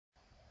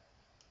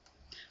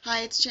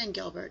Hi, it's Jen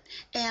Gilbert,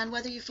 and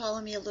whether you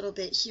follow me a little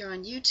bit here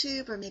on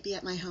YouTube or maybe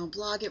at my home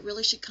blog, it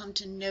really should come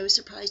to no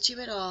surprise to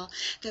you at all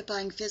that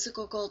buying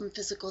physical gold and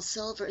physical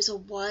silver is a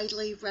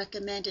widely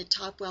recommended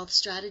top wealth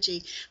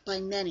strategy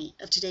by many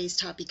of today's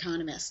top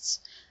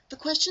economists. The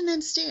question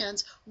then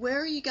stands,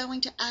 where are you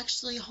going to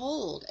actually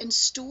hold and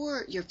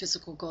store your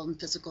physical gold and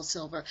physical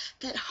silver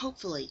that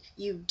hopefully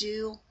you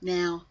do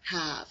now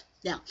have?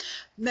 Now,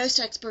 most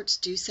experts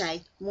do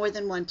say more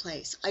than one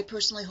place. I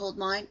personally hold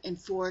mine in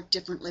 4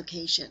 different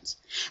locations.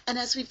 And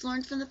as we've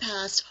learned from the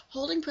past,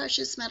 holding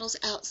precious metals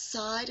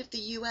outside of the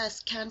U.S.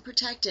 can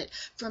protect it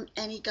from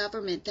any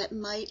government that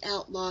might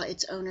outlaw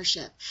its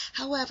ownership.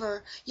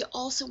 However, you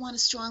also want to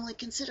strongly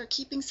consider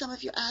keeping some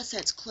of your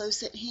assets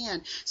close at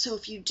hand, so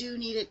if you do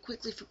need it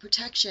quickly for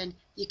protection,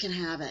 you can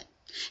have it.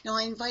 Now,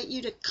 I invite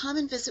you to come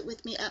and visit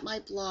with me at my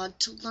blog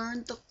to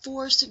learn the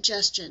 4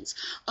 suggestions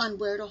on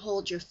where to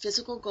hold your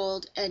physical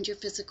gold and your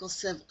physical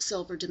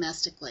silver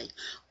domestically.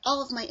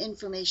 All of my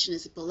information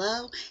is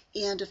below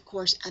and, of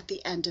course, at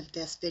the end of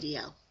this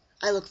video.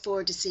 I look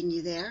forward to seeing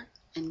you there,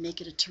 and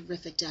make it a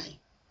terrific day.